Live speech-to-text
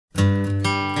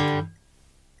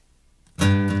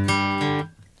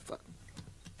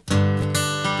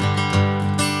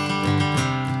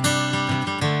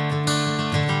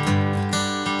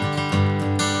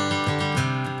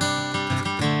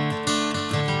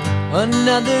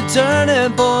Another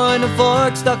turning point, a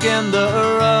fork stuck in the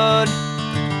road.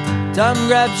 Time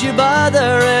grabs you by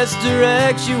the wrist,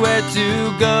 directs you where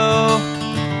to go.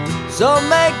 So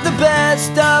make the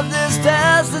best of this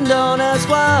test and don't ask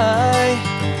why.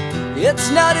 It's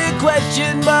not a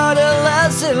question but a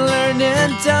lesson learned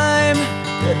in time.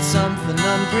 It's something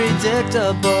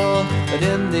unpredictable, but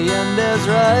in the end is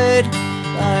right.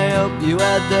 I hope you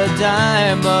had the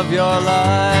time of your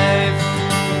life.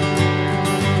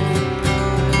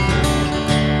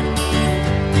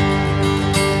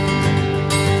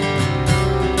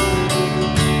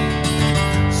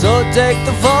 So take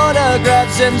the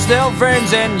photographs and still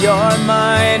frames in your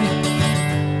mind,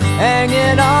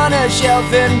 hanging on a shelf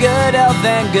in good health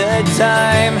and good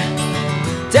time.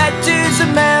 Tattoos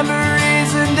of memories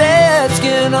and dead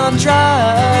skin on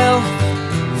trial.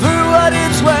 For what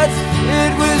it's worth,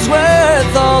 it was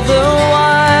worth all the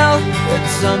while.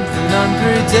 It's something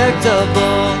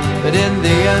unpredictable, but in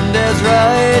the end is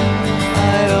right.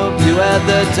 I hope you had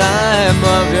the time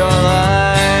of your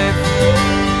life.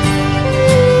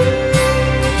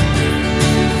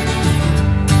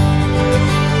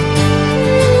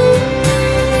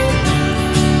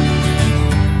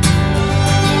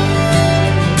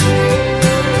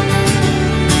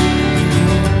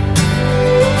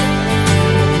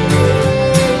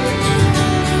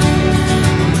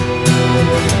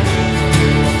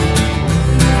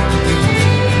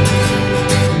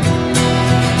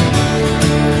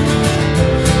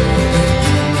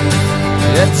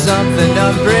 It's something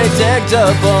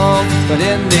unpredictable, but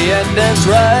in the end it's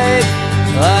right.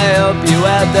 I hope you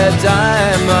had the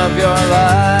time of your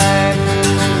life.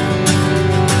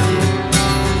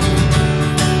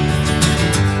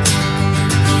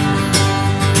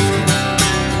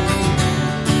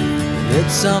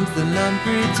 It's something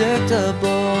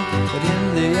unpredictable, but in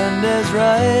the end is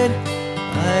right.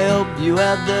 I hope you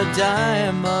had the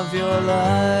time of your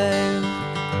life.